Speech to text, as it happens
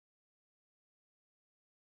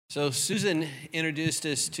So Susan introduced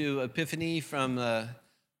us to Epiphany from the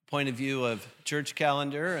point of view of church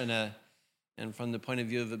calendar and from the point of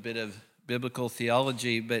view of a bit of biblical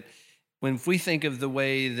theology. But when we think of the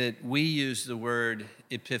way that we use the word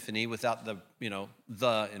Epiphany without the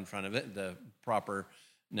in front of it, the proper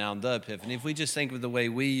noun, the Epiphany, if we just think of the way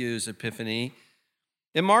we use Epiphany,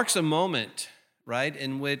 it marks a moment, right,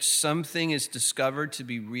 in which something is discovered to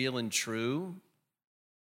be real and true.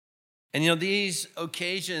 And these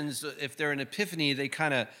occasions, if they're an epiphany, they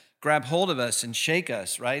kind of grab hold of us and shake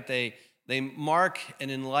us, right? They mark an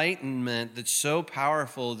enlightenment that's so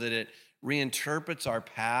powerful that it reinterprets our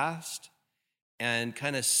past and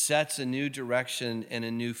kind of sets a new direction and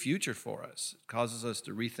a new future for us. It causes us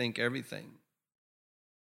to rethink everything.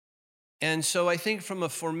 And so I think from a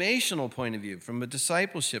formational point of view, from a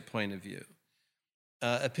discipleship point of view,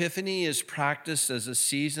 Epiphany is practiced as a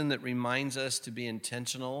season that reminds us to be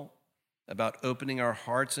intentional about opening our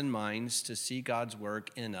hearts and minds to see God's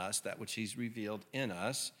work in us, that which he's revealed in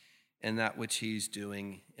us, and that which he's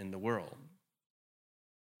doing in the world.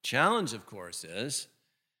 Challenge, of course, is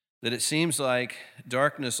that it seems like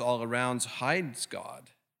darkness all around hides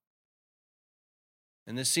God.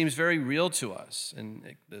 And this seems very real to us,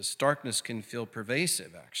 and this darkness can feel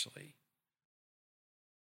pervasive, actually.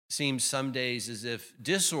 It seems some days as if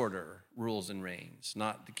disorder rules and reigns,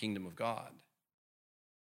 not the kingdom of God.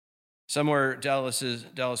 Somewhere Dallas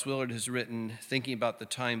Willard has written, thinking about the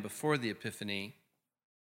time before the Epiphany,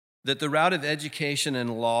 that the route of education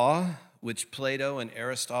and law, which Plato and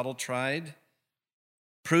Aristotle tried,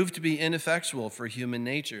 proved to be ineffectual for human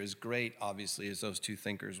nature, as great, obviously, as those two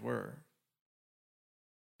thinkers were.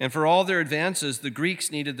 And for all their advances, the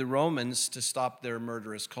Greeks needed the Romans to stop their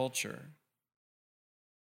murderous culture.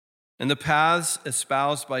 And the paths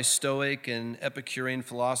espoused by Stoic and Epicurean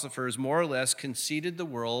philosophers more or less conceded the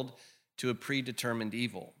world to a predetermined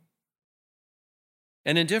evil.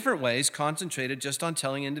 And in different ways, concentrated just on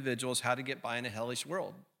telling individuals how to get by in a hellish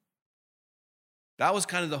world. That was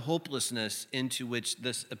kind of the hopelessness into which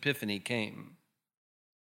this epiphany came.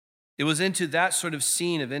 It was into that sort of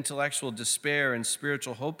scene of intellectual despair and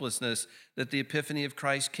spiritual hopelessness that the epiphany of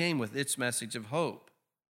Christ came with its message of hope.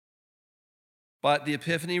 But the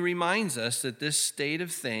epiphany reminds us that this state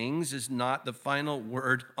of things is not the final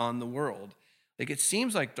word on the world. It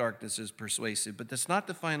seems like darkness is persuasive, but that's not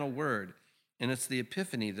the final word. And it's the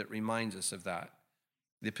epiphany that reminds us of that.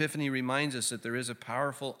 The epiphany reminds us that there is a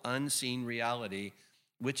powerful, unseen reality,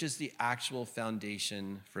 which is the actual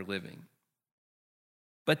foundation for living.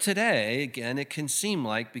 But today, again, it can seem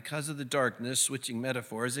like, because of the darkness, switching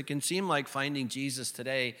metaphors, it can seem like finding Jesus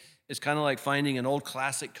today is kind of like finding an old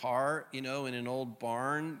classic car, in an old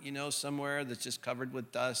barn, somewhere that's just covered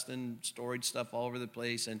with dust and storage stuff all over the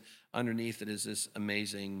place, and underneath it is this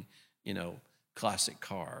amazing, classic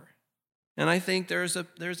car. And I think there's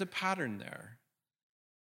a pattern there.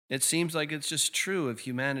 It seems like it's just true of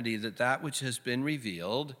humanity that which has been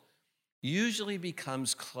revealed usually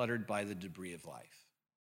becomes cluttered by the debris of life.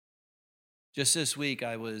 Just this week,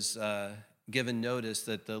 I was given notice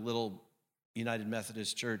that the little United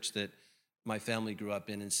Methodist Church that my family grew up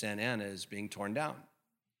in Santa Ana is being torn down.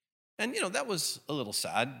 And, that was a little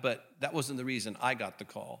sad, but that wasn't the reason I got the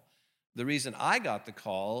call. The reason I got the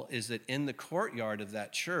call is that in the courtyard of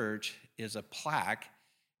that church is a plaque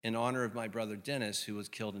in honor of my brother Dennis, who was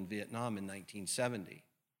killed in Vietnam in 1970.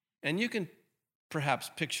 And you can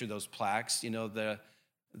perhaps picture those plaques.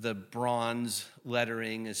 The bronze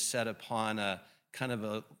lettering is set upon a kind of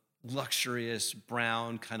a luxurious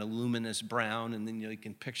brown, kind of luminous brown, and then you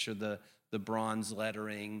can picture the bronze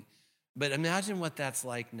lettering. But imagine what that's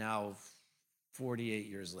like now, 48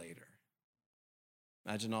 years later.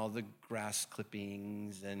 Imagine all the grass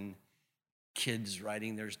clippings and kids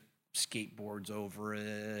riding their skateboards over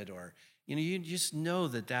it, or you just know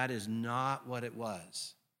that is not what it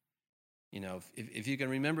was. If you can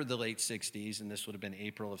remember the late 60s, and this would have been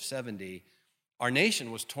April of 70, our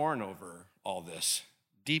nation was torn over all this.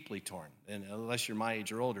 Deeply torn. And unless you're my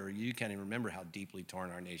age or older, you can't even remember how deeply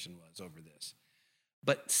torn our nation was over this.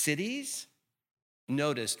 But cities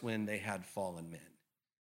noticed when they had fallen men.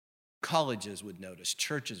 Colleges would notice,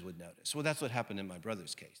 churches would notice. Well, that's what happened in my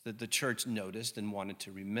brother's case, that the church noticed and wanted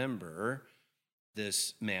to remember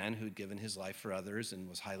this man who'd given his life for others and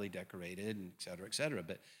was highly decorated, and et cetera, et cetera.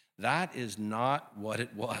 But that is not what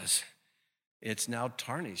it was. It's now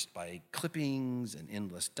tarnished by clippings and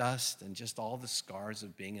endless dust and just all the scars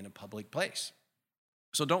of being in a public place.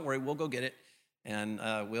 So don't worry, we'll go get it, and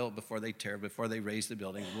before they raise the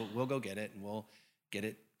building, we'll go get it, and we'll get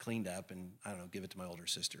it cleaned up, and give it to my older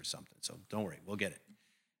sister or something. So don't worry, we'll get it.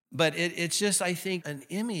 But it's just, I think, an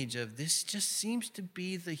image of this just seems to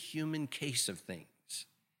be the human case of things.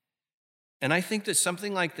 And I think that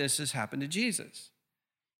something like this has happened to Jesus,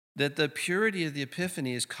 that the purity of the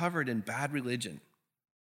Epiphany is covered in bad religion.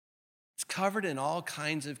 It's covered in all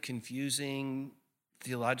kinds of confusing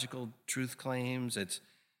theological truth claims. It's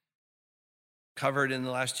covered in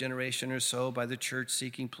the last generation or so by the church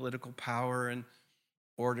seeking political power in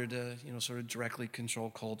order to, sort of directly control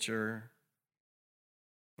culture,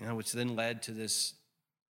 which then led to this,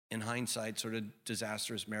 in hindsight, sort of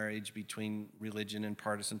disastrous marriage between religion and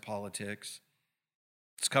partisan politics.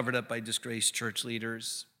 It's covered up by disgraced church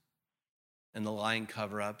leaders and the lying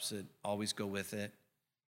cover-ups that always go with it.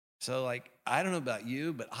 So, I don't know about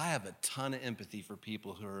you, but I have a ton of empathy for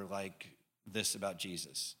people who are like this about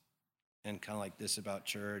Jesus and kind of like this about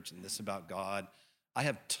church and this about God. I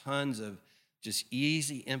have tons of just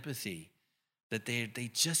easy empathy that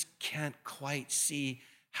they just can't quite see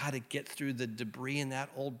how to get through the debris in that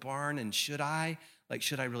old barn. And should I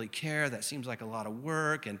really care? That seems like a lot of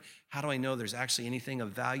work. And how do I know there's actually anything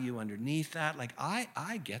of value underneath that?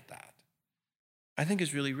 I get that. I think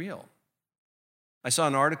it's really real. I saw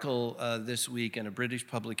an article this week in a British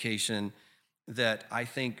publication that I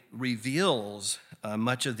think reveals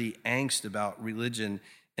much of the angst about religion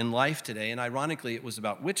in life today. And ironically, it was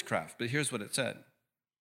about witchcraft. But here's what it said.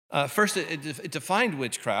 First, it defined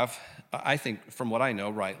witchcraft, I think, from what I know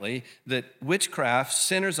rightly, that witchcraft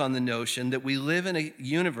centers on the notion that we live in a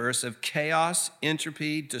universe of chaos,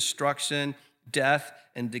 entropy, destruction, death,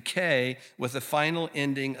 and decay with a final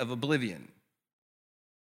ending of oblivion.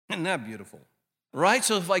 Isn't that beautiful? Right?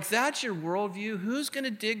 So if that's your worldview, who's going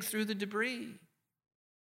to dig through the debris?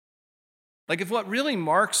 If what really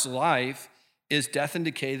marks life is death and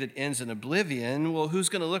decay that ends in oblivion, well, who's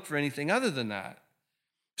going to look for anything other than that?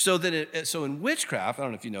 So in witchcraft, I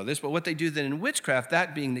don't know if you know this, but what they do then in witchcraft,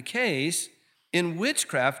 that being the case, in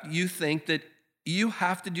witchcraft, you think that you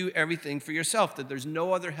have to do everything for yourself, that there's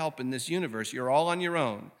no other help in this universe. You're all on your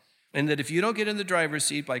own. And that if you don't get in the driver's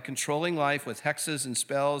seat by controlling life with hexes and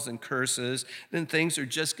spells and curses, then things are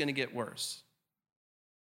just going to get worse.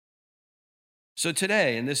 So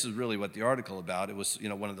today, and this is really what the article about, it was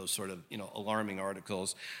one of those sort of alarming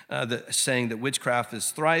articles saying that witchcraft is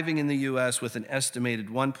thriving in the U.S. with an estimated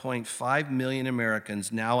 1.5 million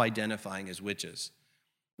Americans now identifying as witches,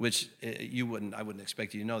 which I wouldn't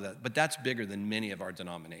expect you to know that, but that's bigger than many of our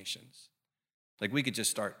denominations. We could just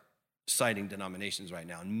start citing denominations right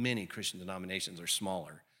now, and many Christian denominations are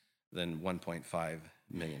smaller than 1.5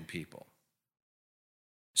 million people.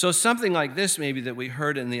 So something like this maybe that we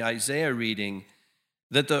heard in the Isaiah reading,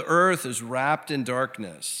 that the earth is wrapped in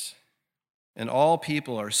darkness and all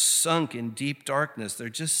people are sunk in deep darkness. There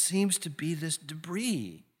just seems to be this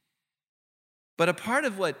debris. But a part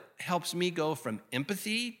of what helps me go from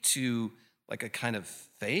empathy to a kind of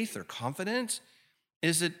faith or confidence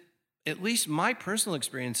is that, at least my personal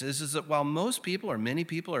experience is that while most people or many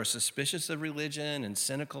people are suspicious of religion and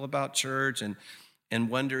cynical about church and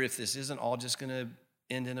wonder if this isn't all just going to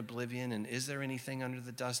end in oblivion and is there anything under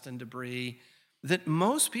the dust and debris, that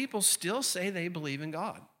most people still say they believe in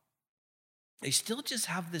God. They still just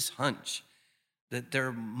have this hunch that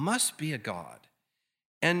there must be a God.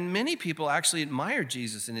 And many people actually admire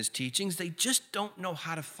Jesus and his teachings. They just don't know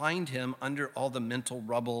how to find him under all the mental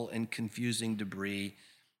rubble and confusing debris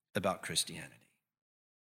about Christianity.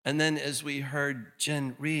 And then as we heard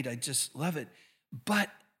Jen read, I just love it. But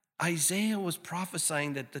Isaiah was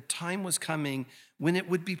prophesying that the time was coming when it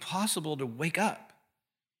would be possible to wake up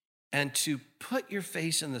and to put your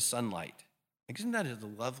face in the sunlight. Isn't that a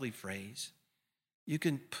lovely phrase? You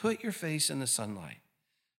can put your face in the sunlight.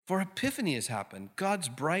 For Epiphany has happened. God's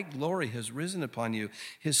bright glory has risen upon you.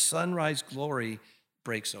 His sunrise glory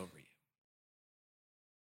breaks over you.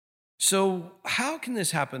 So how can this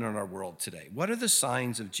happen in our world today? What are the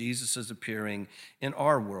signs of Jesus' appearing in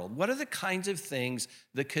our world? What are the kinds of things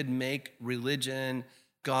that could make religion,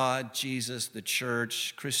 God, Jesus, the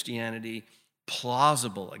church, Christianity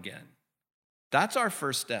plausible again? That's our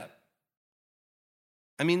first step.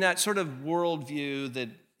 That sort of worldview that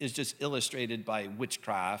is just illustrated by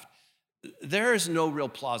witchcraft, there is no real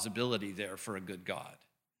plausibility there for a good God.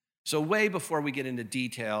 So way before we get into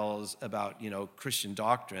details about, Christian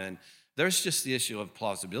doctrine, there's just the issue of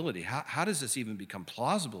plausibility. How does this even become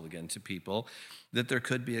plausible again to people that there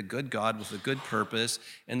could be a good God with a good purpose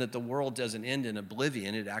and that the world doesn't end in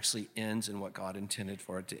oblivion, it actually ends in what God intended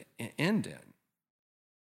for it to end in?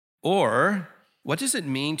 Or what does it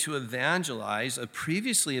mean to evangelize a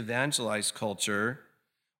previously evangelized culture,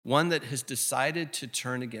 one that has decided to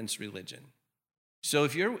turn against religion? So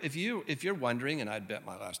if you're wondering, and I'd bet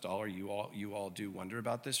my last dollar you all do wonder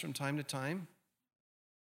about this from time to time,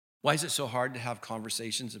 why is it so hard to have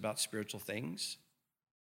conversations about spiritual things?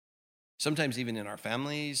 Sometimes even in our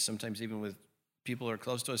families, sometimes even with people who are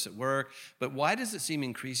close to us at work. But why does it seem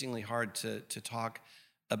increasingly hard to talk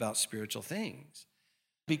about spiritual things?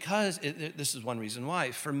 Because this is one reason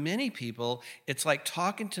why. For many people, it's like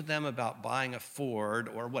talking to them about buying a Ford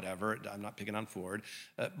or whatever. I'm not picking on Ford.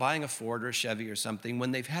 Buying a Ford or a Chevy or something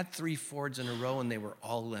when they've had 3 Fords in a row and they were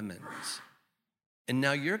all lemons. And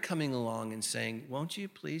now you're coming along and saying, won't you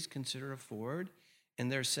please consider a Ford? And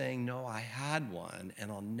they're saying, no, I had one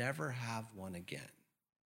and I'll never have one again.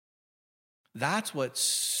 That's what's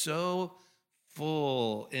so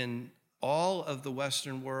full in all of the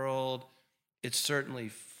Western world. It's certainly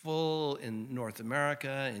full in North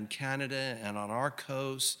America, in Canada, and on our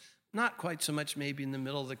coast. Not quite so much maybe in the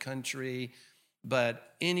middle of the country,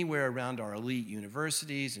 but anywhere around our elite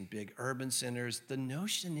universities and big urban centers. The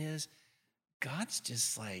notion is God's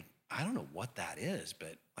just like, I don't know what that is,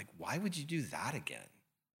 but like, why would you do that again?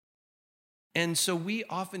 And so we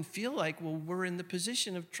often feel like, well, we're in the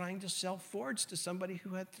position of trying to sell Fords to somebody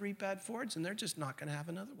who had 3 bad Fords, and they're just not going to have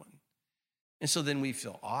another one. And so then we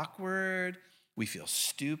feel awkward. We feel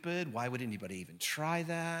stupid. Why would anybody even try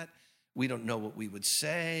that? We don't know what we would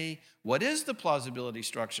say. What is the plausibility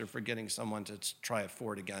structure for getting someone to try a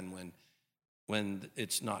Ford again when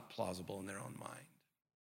it's not plausible in their own mind?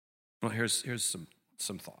 Well, here's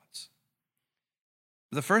some thoughts.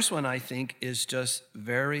 The first one, I think, is just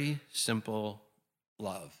very simple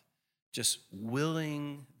love, just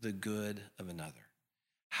willing the good of another.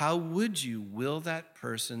 How would you will that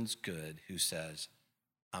person's good who says,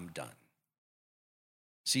 I'm done?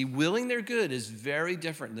 See, willing their good is very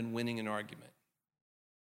different than winning an argument.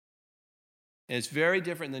 And it's very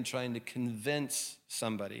different than trying to convince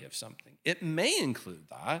somebody of something. It may include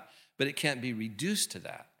that, but it can't be reduced to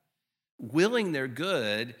that. Willing their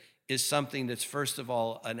good is something that's, first of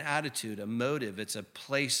all, an attitude, a motive. It's a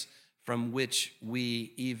place from which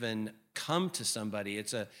we even come to somebody.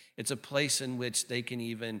 It's a place in which they can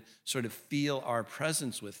even sort of feel our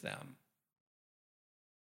presence with them.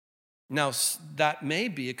 Now, that may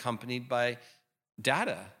be accompanied by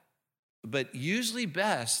data, but usually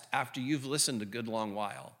best after you've listened a good long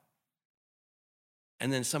while.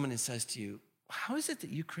 And then someone says to you, how is it that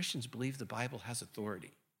you Christians believe the Bible has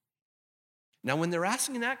authority? Now, when they're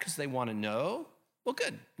asking that because they want to know, well,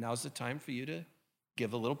 good. Now's the time for you to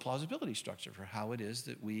give a little plausibility structure for how it is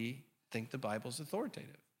that we think the Bible's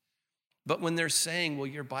authoritative. But when they're saying, well,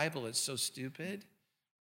 your Bible is so stupid,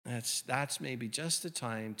 that's maybe just the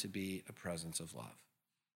time to be a presence of love.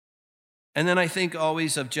 And then I think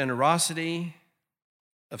always of generosity,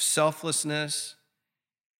 of selflessness,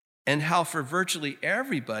 and how for virtually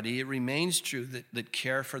everybody it remains true that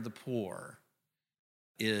care for the poor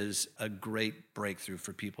is a great breakthrough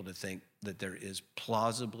for people to think that there is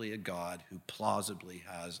plausibly a God who plausibly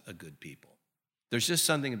has a good people. There's just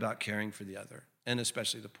something about caring for the other, and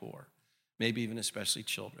especially the poor, maybe even especially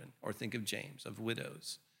children, or think of James, of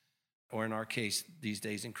widows, or in our case, these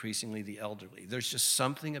days, increasingly the elderly. There's just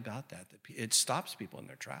something about that it stops people in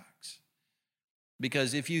their tracks.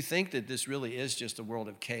 Because if you think that this really is just a world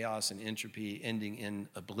of chaos and entropy ending in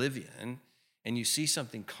oblivion, and you see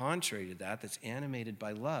something contrary to that that's animated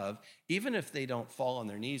by love, even if they don't fall on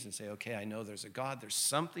their knees and say, okay, I know there's a God, there's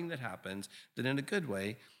something that happens that in a good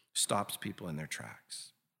way stops people in their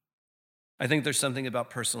tracks. I think there's something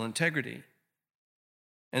about personal integrity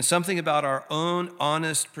and something about our own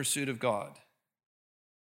honest pursuit of God.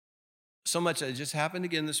 So much, it just happened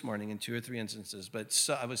again this morning in 2 or 3 instances, but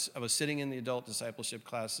I was sitting in the adult discipleship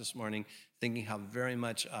class this morning thinking how very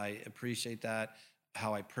much I appreciate that,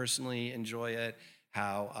 how I personally enjoy it,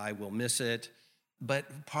 how I will miss it.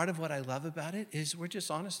 But part of what I love about it is we're just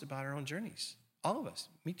honest about our own journeys. All of us,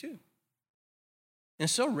 me too. And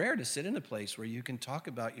it's so rare to sit in a place where you can talk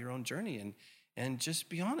about your own journey and just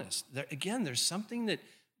be honest. Again, there's something that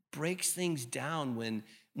breaks things down when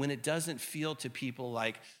it doesn't feel to people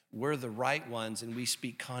like we're the right ones and we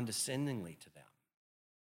speak condescendingly to them.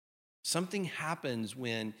 Something happens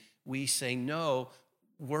when we say, no,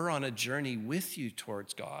 we're on a journey with you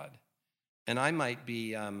towards God. And I might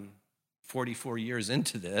be 44 years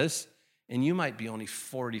into this, and you might be only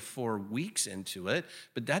 44 weeks into it,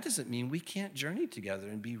 but that doesn't mean we can't journey together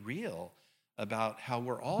and be real about how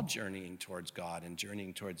we're all journeying towards God and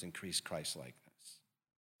journeying towards increased Christ-likeness.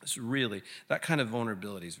 It's really, that kind of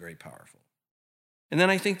vulnerability is very powerful. And then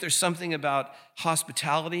I think there's something about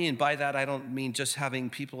hospitality, and by that I don't mean just having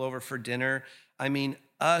people over for dinner. I mean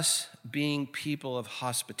us being people of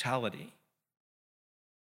hospitality.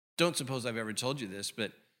 don't suppose I've ever told you this,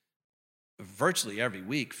 but virtually every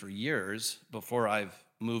week for years before I've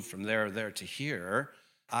moved from there to here,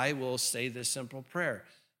 I will say this simple prayer: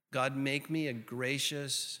 God, make me a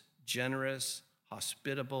gracious, generous,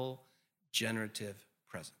 hospitable, generative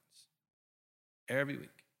presence. Every week.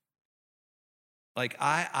 Like,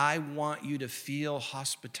 I want you to feel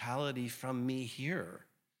hospitality from me here,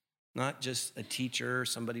 not just a teacher,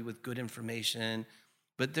 somebody with good information,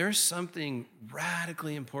 but there's something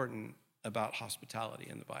radically important about hospitality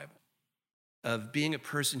in the Bible, of being a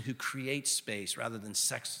person who creates space rather than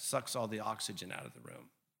sucks all the oxygen out of the room.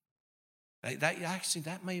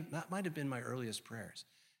 That might have been my earliest prayers.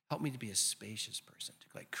 Help me to be a spacious person,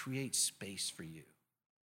 to create space for you.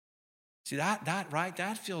 See,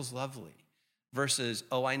 that feels lovely. Versus,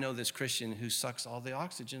 I know this Christian who sucks all the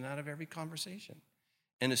oxygen out of every conversation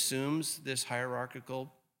and assumes this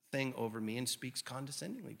hierarchical thing over me and speaks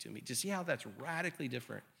condescendingly to me. Do you see how that's radically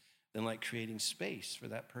different than creating space for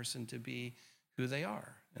that person to be who they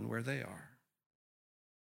are and where they are?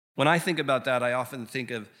 When I think about that, I often think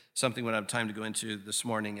of something we don't have time to go into this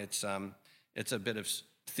morning. It's a bit of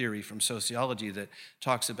theory from sociology that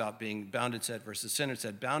talks about being bounded set versus centered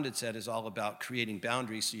set. Bounded set is all about creating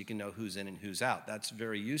boundaries so you can know who's in and who's out. That's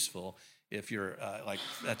very useful if you're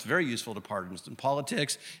that's very useful to partisan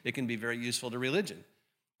politics. It can be very useful to religion,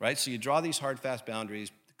 right? So you draw these hard, fast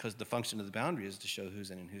boundaries because the function of the boundary is to show who's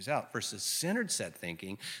in and who's out, versus centered set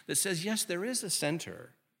thinking that says, yes, there is a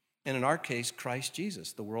center. And in our case, Christ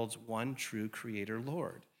Jesus, the world's one true creator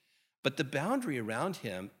Lord. But the boundary around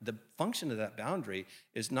him, the function of that boundary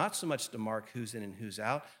is not so much to mark who's in and who's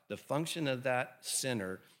out. The function of that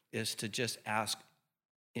center is to just ask,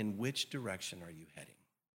 in which direction are you heading?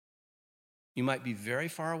 You might be very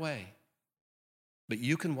far away, but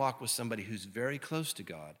you can walk with somebody who's very close to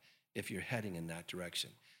God if you're heading in that direction.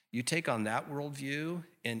 You take on that worldview,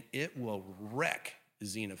 and it will wreck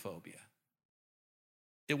xenophobia.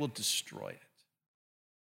 It will destroy it.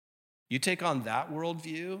 You take on that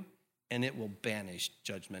worldview, and it will banish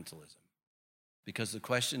judgmentalism. Because the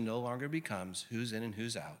question no longer becomes who's in and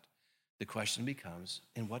who's out. The question becomes,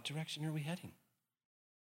 in what direction are we heading?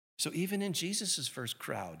 So even in Jesus' first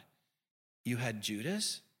crowd, you had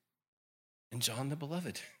Judas and John the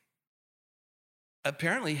Beloved.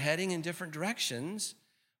 Apparently heading in different directions,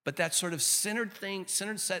 but that sort of centered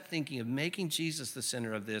set thinking of making Jesus the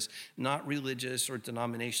center of this, not religious or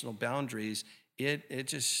denominational boundaries, it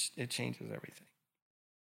changes everything.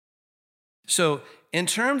 So in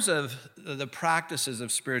terms of the practices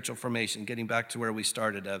of spiritual formation, getting back to where we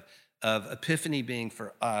started, of Epiphany being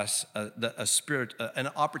for us an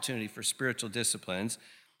opportunity for spiritual disciplines,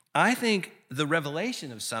 I think the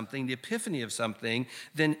revelation of something, the epiphany of something,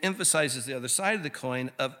 then emphasizes the other side of the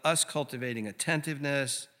coin of us cultivating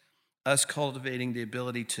attentiveness, us cultivating the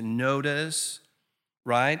ability to notice,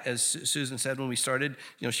 right? As Susan said when we started,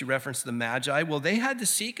 she referenced the Magi. Well, they had to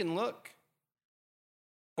seek and look.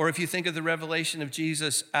 Or if you think of the revelation of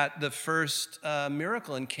Jesus at the first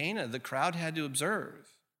miracle in Cana, the crowd had to observe.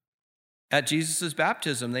 At Jesus'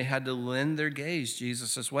 baptism, they had to lend their gaze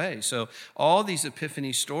Jesus' way. So all these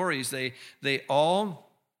epiphany stories, they all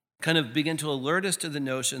kind of begin to alert us to the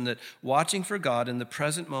notion that watching for God in the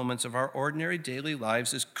present moments of our ordinary daily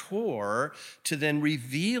lives is core to then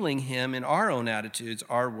revealing him in our own attitudes,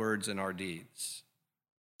 our words, and our deeds.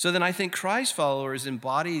 So then I think Christ followers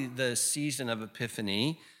embody the season of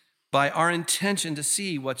Epiphany by our intention to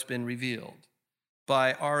see what's been revealed,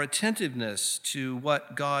 by our attentiveness to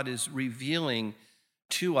what God is revealing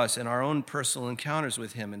to us in our own personal encounters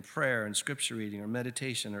with him in prayer and scripture reading or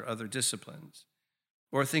meditation or other disciplines.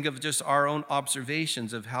 Or think of just our own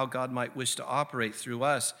observations of how God might wish to operate through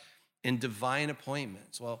us in divine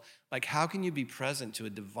appointments. Well, how can you be present to a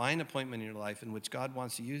divine appointment in your life in which God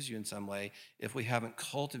wants to use you in some way if we haven't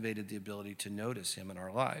cultivated the ability to notice him in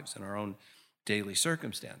our lives, in our own daily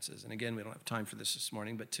circumstances? And again, we don't have time for this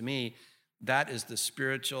morning, but to me, that is the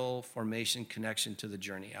spiritual formation connection to the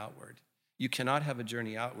journey outward. You cannot have a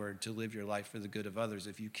journey outward to live your life for the good of others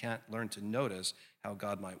if you can't learn to notice how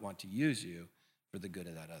God might want to use you for the good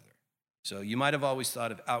of that other. So you might have always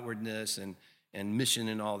thought of outwardness and mission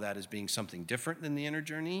and all that as being something different than the inner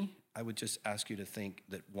journey. I would just ask you to think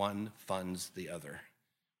that one funds the other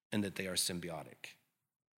and that they are symbiotic.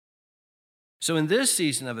 So in this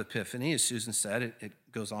season of Epiphany, as Susan said, it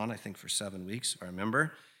goes on, I think, for 7 weeks, if I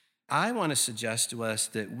remember. I want to suggest to us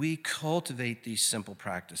that we cultivate these simple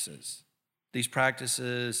practices. These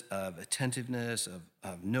practices of attentiveness,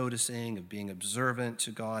 of noticing, of being observant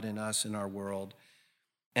to God in us, in our world,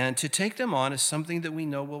 and to take them on as something that we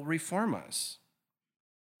know will reform us,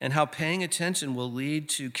 and how paying attention will lead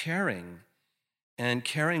to caring, And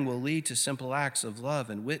caring will lead to simple acts of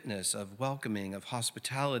love and witness, of welcoming, of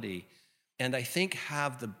hospitality, and I think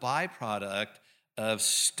have the byproduct of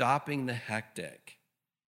stopping the hectic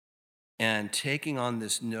and taking on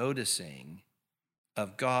this noticing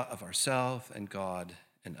of God, of ourselves and God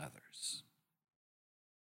and others.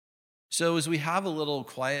 So as we have a little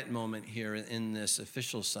quiet moment here in this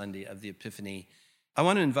official Sunday of the Epiphany, I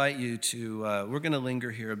want to invite you to, we're going to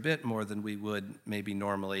linger here a bit more than we would maybe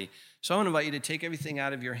normally. So I want to invite you to take everything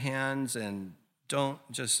out of your hands and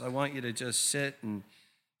I want you to just sit and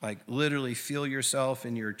like literally feel yourself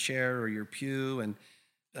in your chair or your pew and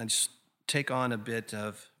just take on a bit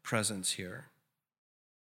of presence here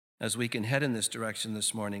as we can head in this direction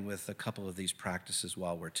this morning with a couple of these practices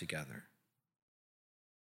while we're together.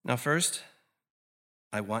 Now, first,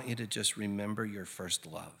 I want you to just remember your first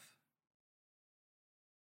love.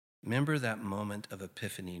 Remember that moment of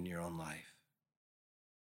epiphany in your own life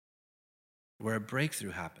where a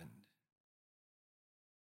breakthrough happened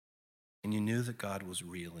and you knew that God was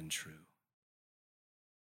real and true.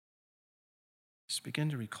 Just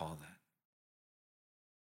begin to recall that.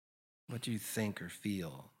 What do you think or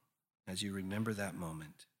feel as you remember that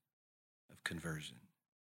moment of conversion?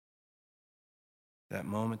 That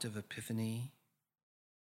moment of epiphany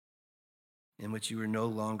in which you were no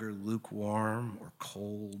longer lukewarm or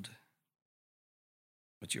cold,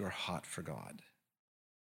 but you are hot for God.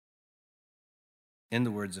 In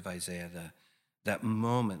the words of Isaiah, that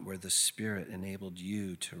moment where the Spirit enabled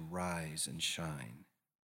you to rise and shine,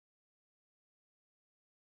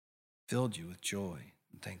 filled you with joy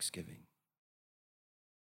and thanksgiving.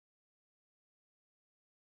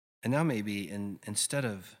 And now maybe instead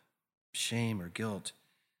of shame or guilt,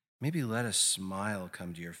 maybe let a smile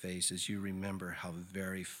come to your face as you remember how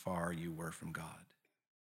very far you were from God.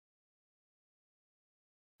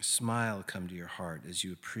 A smile come to your heart as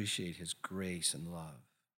you appreciate his grace and love.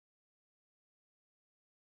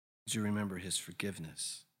 As you remember his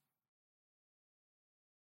forgiveness.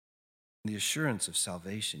 The assurance of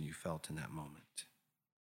salvation you felt in that moment.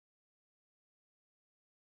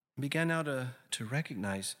 Begin now to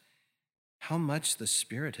recognize how much the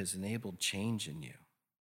Spirit has enabled change in you.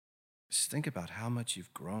 Just think about how much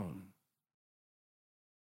you've grown,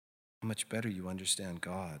 how much better you understand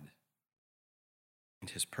God and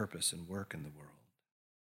his purpose and work in the world.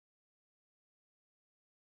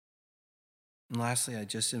 And lastly, I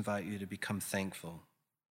just invite you to become thankful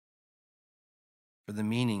for the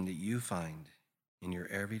meaning that you find in your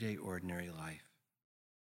everyday, ordinary life.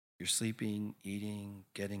 You're sleeping, eating,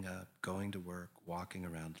 getting up, going to work, walking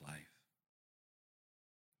around life.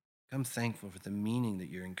 Become thankful for the meaning that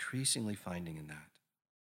you're increasingly finding in that,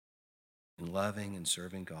 in loving and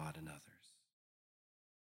serving God and others.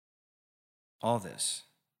 All this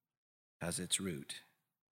has its root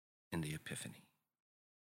in the Epiphany.